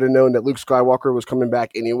probably would have known that Luke Skywalker was coming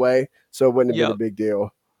back anyway, so it wouldn't have been a Yep. big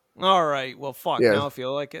deal. All right. Well, fuck. Yeah. Now I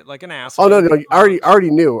feel like an Oh no, asshole. no, I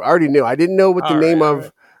already knew. I already knew. I didn't know what the All right. name All right.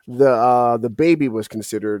 of the baby was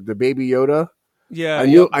considered. The baby Yoda. Yeah. I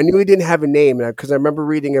knew Yep. I knew he didn't have a name because I remember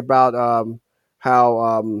reading about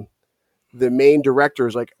how the main director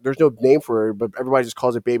is like, there's no name for it, but everybody just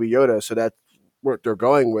calls it Baby Yoda, so that's what they're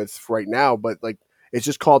going with right now. But like, it's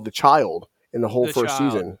just called the child in the whole The first child.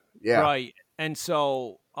 season. Yeah, Right. And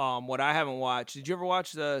so, what I haven't watched. Did you ever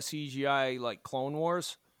watch the CGI like Clone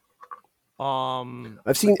Wars?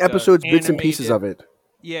 I've seen Like the episodes, bits and pieces animated. of it.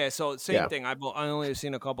 Yeah, so same Yeah. thing. I only have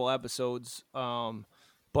seen a couple episodes,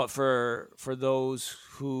 but for those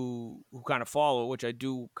who kind of follow, which I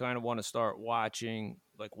do kind of want to start watching,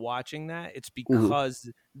 like watching that, it's Hmm. because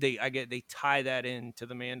they tie that into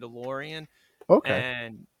the Mandalorian, Okay.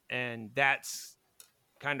 and that's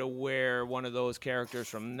kind of where one of those characters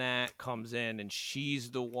from that comes in, and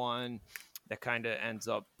she's the one that kind of ends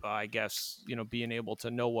up, I guess, being able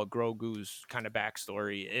to know what Grogu's kind of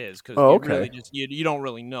backstory is, because Oh, you okay. really you don't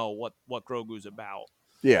really know what Grogu's about,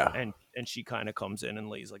 Yeah. and she kind of comes in and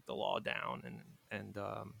lays like the law down,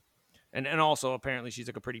 and also apparently she's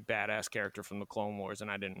like a pretty badass character from the Clone Wars,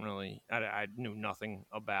 and I knew nothing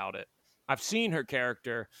about it. I've seen her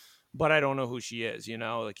character, but I don't know who she is.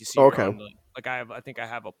 Like you see her Okay. on like I think I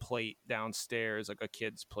have a plate downstairs, like a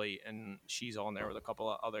kid's plate, and she's on there with a couple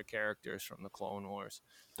of other characters from the Clone Wars.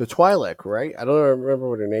 The Twi'lek, right? I don't remember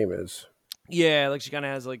what her name is. Yeah, like she kind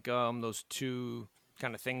of has like those two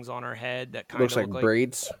kind of things on her head that kind Looks of like look like,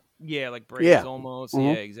 braids. yeah, like braids Yeah. almost. Hmm.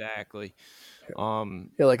 Yeah, exactly.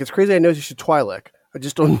 Um, Yeah, like it's crazy. I know she's Twi'lek. I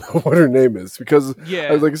just don't know what her name is because,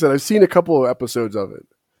 yeah, like I said, I've seen a couple of episodes of it.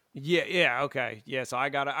 yeah, okay, yeah. So I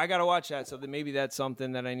gotta watch that. So maybe that's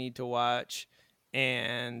something that I need to watch,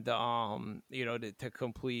 and to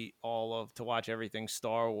complete to watch everything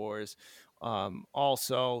Star Wars.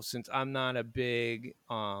 Also, since I'm not a big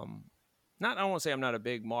not I don't want to say I'm not a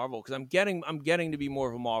big Marvel, because I'm getting to be more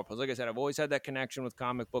of a Marvel. Because like I said, I've always had that connection with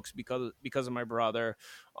comic books because of my brother.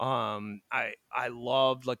 I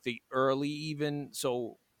loved like the early, even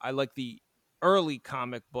so I like the early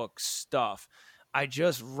comic book stuff. I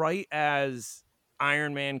just, right as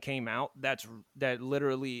Iron Man came out, that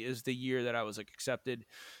literally is the year that I was like accepted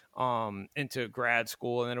into grad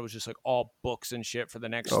school, and then it was just like all books and shit for the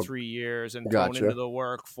next Oh, 3 years, and thrown into gotcha. the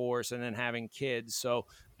workforce, and then having kids. So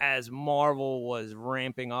as Marvel was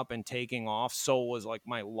ramping up and taking off, so was like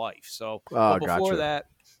my life. So, but Oh, before gotcha. that,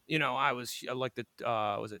 I like the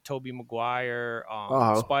was it Toby Maguire,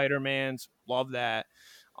 Oh, Spider-Man's, love that.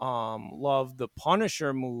 Love the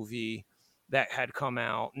Punisher movie that had come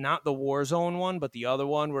out, not the Warzone one, but the other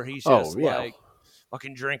one where he's oh just yeah. like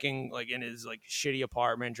fucking drinking like in his like shitty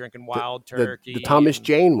apartment, drinking The wild the turkey, Thomas and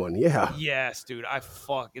Jane one. Yeah, yes, dude,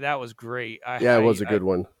 that was great. yeah, it was a I good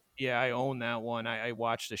one. yeah, I own that one. I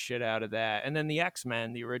watched the shit out of that. And then the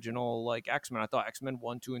X-Men, the original like X-Men, I thought X-Men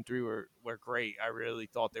 1, 2, and 3 were great. I really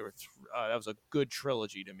thought they were that was a good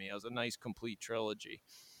trilogy to me. It was a nice complete trilogy.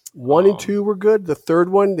 One and Um two were good. The third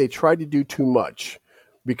one, they tried to do too much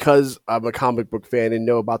because I'm a comic book fan and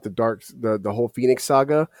know about the whole Phoenix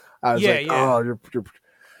saga. I was yeah, like, yeah. oh, you're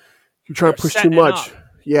They trying were to push too setting it much. up.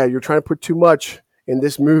 Yeah, you're trying to put too much in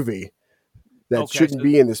this movie that Okay, shouldn't so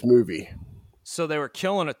be in this movie. they were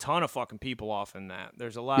killing a ton of fucking people off in that.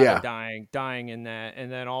 There's a lot of Yeah, dying in that,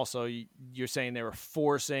 and then also you're saying they were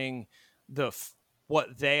forcing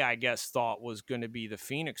what they, I guess, thought was going to be the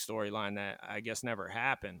Phoenix storyline that I guess never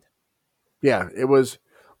happened, yeah, it was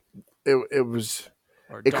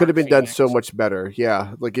or it could have Dark been done so Phoenix. much better.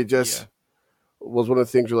 Yeah, like it Yeah, just was one of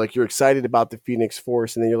the things where like you're excited about the Phoenix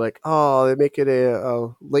Force, and then you're like, oh, they make it a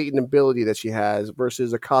latent ability that she has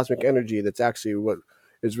versus a cosmic energy that's actually what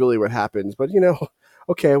is really what happens. But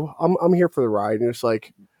okay, well, I'm here for the ride, and it's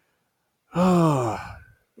like, oh,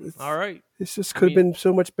 all right. this just I could have mean, been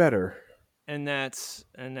so much better. and that's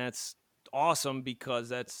awesome, because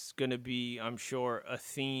that's going to be, I'm sure, a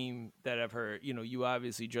theme that I've heard, you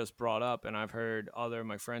obviously just brought up, and I've heard other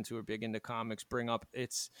my friends who are big into comics bring up.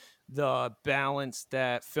 It's the balance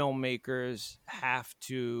that filmmakers have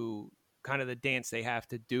to, kind of the dance they have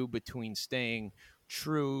to do between staying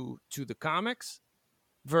true to the comics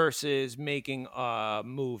versus making a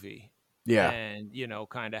movie, Yeah. and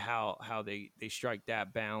kind of how they strike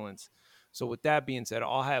that balance. So with that being said,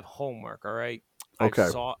 I'll have homework. All right. Okay.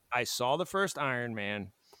 I saw the first Iron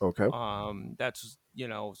Man. Okay. That's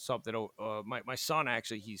something. My son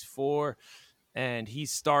actually, he's 4, and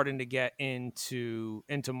he's starting to get into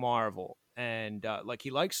Marvel, and like he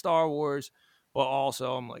likes Star Wars, but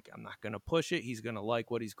also I'm like, I'm not gonna push it. He's gonna like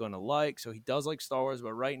what he's gonna like. So he does like Star Wars,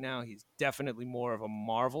 but right now he's definitely more of a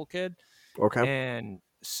Marvel kid. Okay. And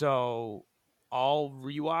so I'll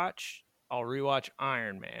rewatch I'll rewatch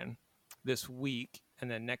Iron Man this week, and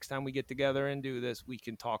then next time we get together and do this, we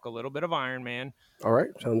can talk a little bit of Iron Man. All right.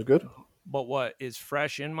 Sounds good. But what is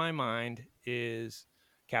fresh in my mind is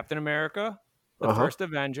Captain America, the Uh huh. first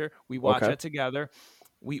Avenger. We watch Okay. that together.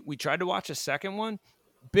 We tried to watch a second one.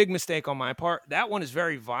 Big mistake on my part. That one is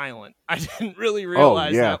very violent. I didn't really Oh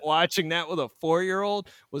realize yeah. that watching that with a 4-year-old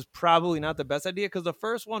was probably not the best idea, because the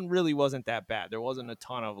first one really wasn't that bad. There wasn't a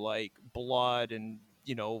ton of like blood and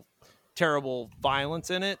terrible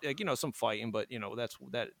violence in it. Like, some fighting, but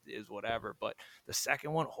that is whatever. But the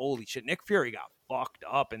second one, holy shit, Nick Fury got fucked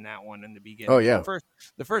up in that one in the Oh beginning. yeah.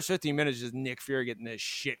 The first 15 minutes is Nick Fury getting this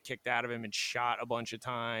shit kicked out of him and shot a bunch of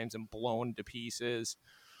times and blown to pieces.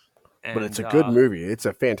 But it's And a good movie. It's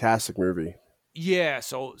a fantastic movie. yeah,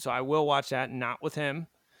 so I will watch that, not with him.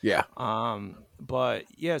 Yeah. But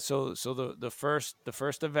yeah, so the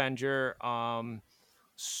first Avenger.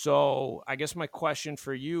 So I guess my question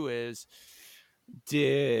for you is,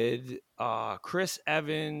 did Chris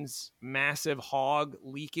Evans' massive hog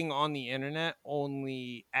leaking on the internet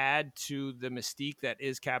only add to the mystique that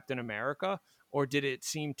is Captain America, or did it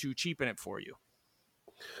seem to cheapen it for you?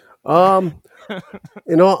 Um,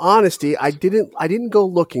 in all honesty, I didn't go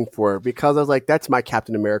looking for it because I was like, that's my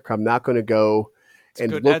Captain America. I'm not going to go It's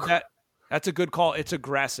and good. look. That's a good call. It's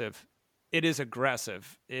aggressive. It is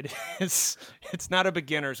aggressive. It is. It's not a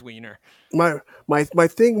beginner's wiener. My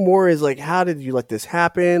thing more is like, how did you let this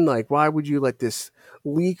happen? Like, why would you let this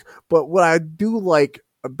leak? But what I do like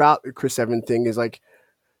about the Chris Evans thing is like,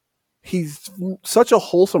 he's such a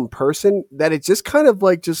wholesome person that it just kind of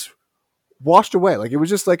like just washed away. Like it was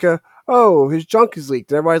just like his junk is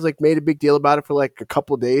leaked. And everybody's like made a big deal about it for like a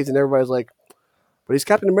couple of days, and everybody's like, but he's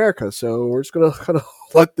Captain America, so we're just gonna kind of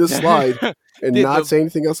let this slide and not the say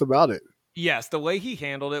anything else about it. Yes, the way he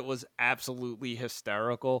handled it was absolutely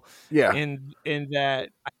hysterical. Yeah, In that,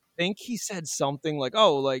 I think he said something like,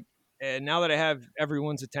 "Oh, like, now that I have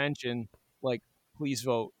everyone's attention, like, please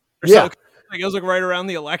vote," or yeah, something. Like, it was like right around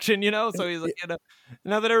the election, So he's like,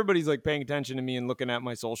 now that everybody's like paying attention to me and looking at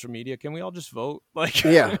my social media, can we all just vote? Like,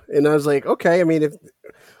 yeah. And I was like, okay. I mean, if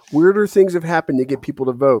weirder things have happened to get people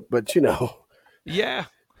to vote, but yeah.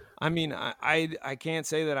 I mean, I can't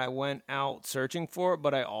say that I went out searching for it,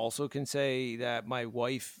 but I also can say that my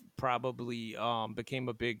wife probably became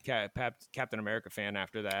a big Captain America fan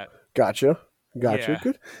after that. gotcha, gotcha.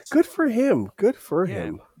 Yeah, Good for him. Good for yeah,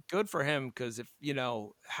 him. good for him. Because if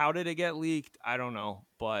how did it get leaked? I don't know,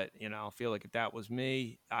 but I feel like if that was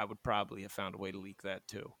me, I would probably have found a way to leak that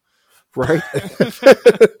too. Right?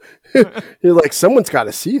 You're like, someone's got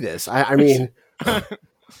to see this. I mean,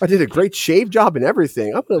 I did a great shave job and everything.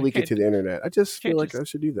 I'm going to I leak it to the internet. I just feel can't like just I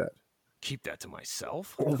should do that. keep that to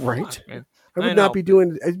myself. What the Right? fuck, man? I I would not know. be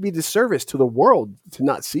doing, it'd be a disservice to the world to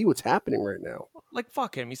not see what's happening right now. Like,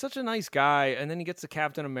 fuck him. He's such a nice guy, and then he gets the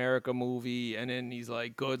Captain America movie, and then he's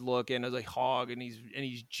like good looking as a hog, and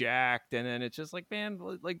he's jacked, and then it's just like, man,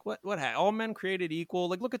 like what all men created equal.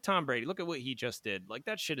 Like, look at Tom Brady. Look at what he just did. Like,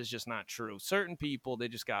 that shit is just not true. Certain people, they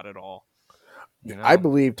just got it all. I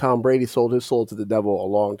believe Tom Brady sold his soul to the devil a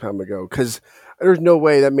long time ago because there's no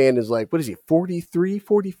way that man is like, what is he, 43,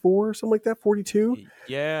 44, something like that, 42?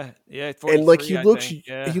 Yeah, And like 43, I think.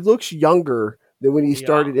 Yeah, he looks younger than when he yeah,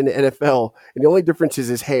 started in the NFL, and the only difference is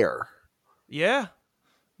his hair. yeah.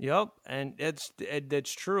 Yep, and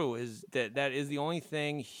that's true. Is that is the only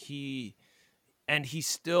thing he's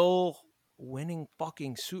still winning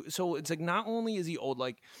fucking so it's like, not only is he old,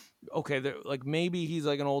 like, okay, like maybe he's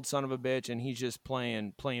like an old son of a bitch and he's just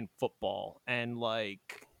playing football, and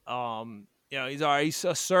like he's all right, he's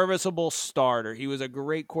a serviceable starter. He was a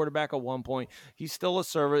great quarterback at one point. He's still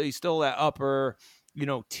he's still that upper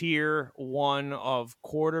tier one of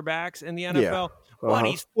quarterbacks in the Yeah. NFL. But Uh-huh.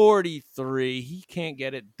 he's 43. He can't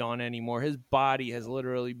get it done anymore. His body has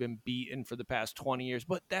literally been beaten for the past 20 years.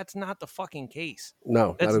 But that's not the fucking case. No,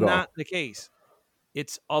 not That's at all. not the case.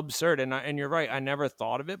 It's absurd. And you're right. I never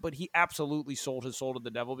thought of it, but he absolutely sold his soul to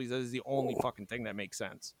the devil, because it's the only fucking thing that makes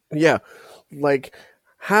sense. Yeah. Like,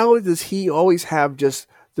 how does he always have just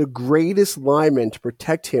the greatest lineman to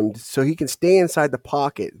protect him so he can stay inside the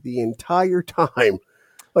pocket the entire time?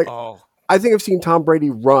 Like, Oh, I think I've seen Tom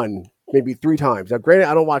Brady run maybe 3 times. Now, granted,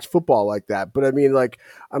 I don't watch football like that, but I mean, like,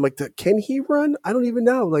 I'm like, can he run? I don't even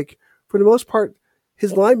know. Like, for the most part,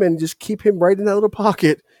 his linemen just keep him right in that little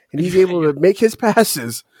pocket, and he's able Yeah, to make his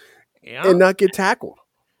passes yeah. and not get tackled.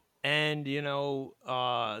 And the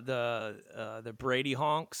Brady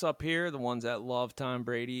honks up here, the ones that love Tom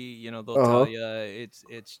Brady, they'll Uh tell huh. you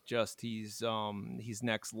it's just he's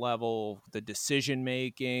next level. The decision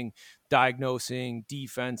making, diagnosing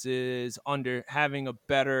defenses, under having a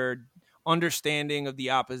better understanding of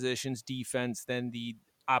the opposition's defense than the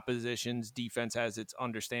opposition's defense has its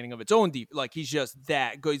understanding of its own like he's just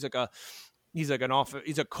that good. He's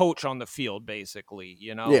a coach on the field basically.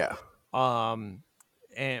 Yeah. Um,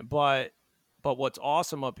 and but what's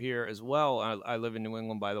awesome up here as well, I live in New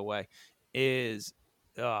England, by the way, is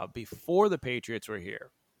before the Patriots were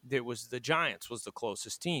here, it was the Giants was the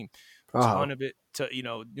closest team. Uh huh. Ton of it to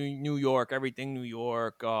New York, everything New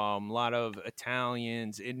York. A lot of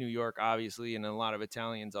Italians in New York, obviously, and a lot of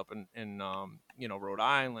Italians up in Rhode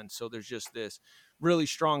Island. So there's just this really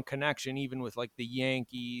strong connection, even with like the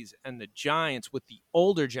Yankees and the Giants, with the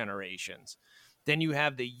older generations. Then you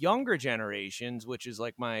have the younger generations, which is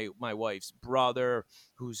like my wife's brother,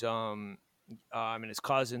 who's and his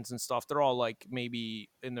cousins and stuff. They're all like maybe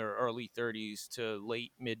in their early 30s to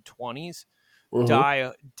late mid 20s.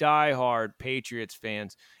 Mm-hmm. Die hard Patriots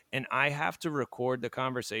fans, and I have to record the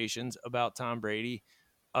conversations about Tom Brady,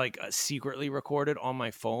 like secretly recorded on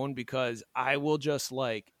my phone because I will just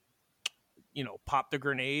like pop the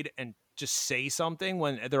grenade and just say something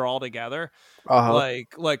when they're all together, Uh huh.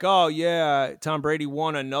 like oh yeah, Tom Brady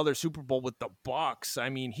won another Super Bowl with the Bucks. I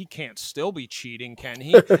mean, he can't still be cheating, can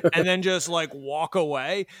he? And then just like walk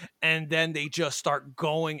away, and then they just start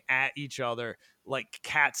going at each other like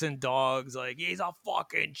cats and dogs. Like, he's a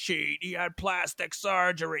fucking cheat. He had plastic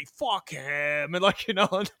surgery. Fuck him. And like and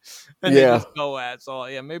they Yeah. just go at. So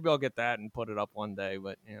yeah, maybe I'll get that and put it up one day.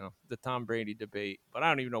 But the Tom Brady debate. But I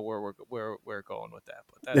don't even know where we're going with that.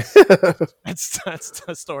 But that's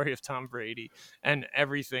the story of Tom Brady and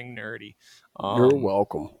everything nerdy. You're Um,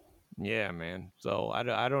 welcome. yeah, man. So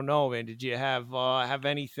I don't know, man. Did you have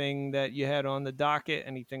anything that you had on the docket?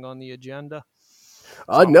 Anything on the agenda?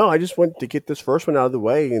 No, Something I just want to get this first one out of the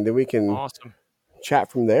way, and then we can awesome. chat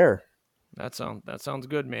from there. That sounds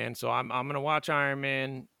good, man. So I'm gonna watch Iron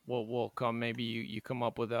Man. We'll come. Maybe you come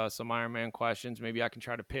up with some Iron Man questions. Maybe I can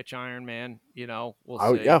try to pitch Iron Man. We'll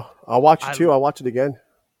see. Yeah, I'll watch it I too. I'll watch it again.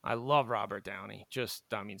 I love Robert Downey. Just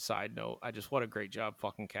I mean, side note, what a great job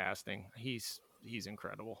fucking casting. He's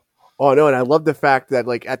incredible. Oh no, and I love the fact that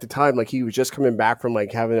like at the time, like he was just coming back from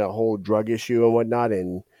like having a whole drug issue and whatnot,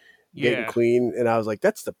 and getting Yeah, clean, and I was like,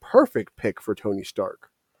 that's the perfect pick for Tony Stark.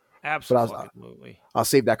 But absolutely. I'll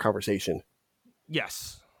save that conversation.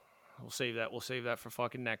 Yes, we'll save that. We'll save that for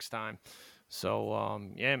fucking next time. So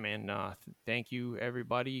yeah, man. Thank you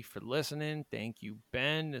everybody for listening. Thank you,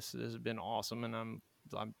 Ben. This has been awesome, and I'm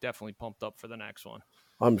definitely pumped up for the next one.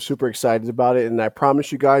 I'm super excited about it, and I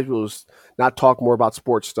promise you guys we'll not talk more about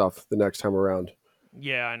sports stuff the next time around.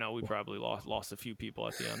 Yeah, I know we probably lost a few people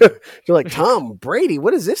at the end You're there. like, Tom Brady,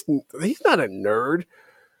 what is this? He's not a nerd.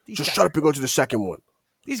 these Just guys shut are up and go to the second one.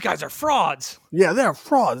 these guys are frauds. Yeah, they're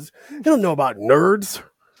frauds. They don't know about nerds.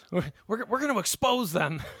 We're gonna expose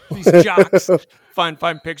them. These jocks. Find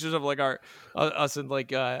pictures of like our us in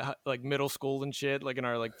like middle school and shit, like in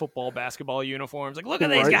our like football basketball uniforms. Like, look at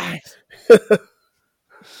these Right? guys.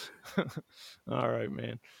 All right,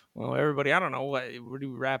 man. Well, everybody, I don't know what do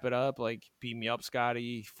we wrap it up? Like, beat me up,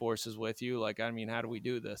 Scotty. Forces with you. Like, I mean, how do we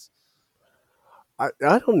do this? I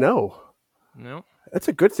don't know. No. That's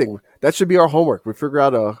a good thing. That should be our homework. We figure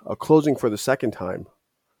out a closing for the second time.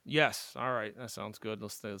 Yes. All right. That sounds good.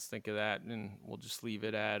 Let's think of that, and we'll just leave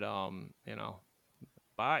it at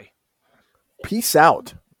bye. Peace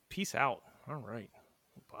out. Peace out. All right.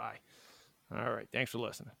 Bye. All right. Thanks for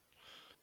listening.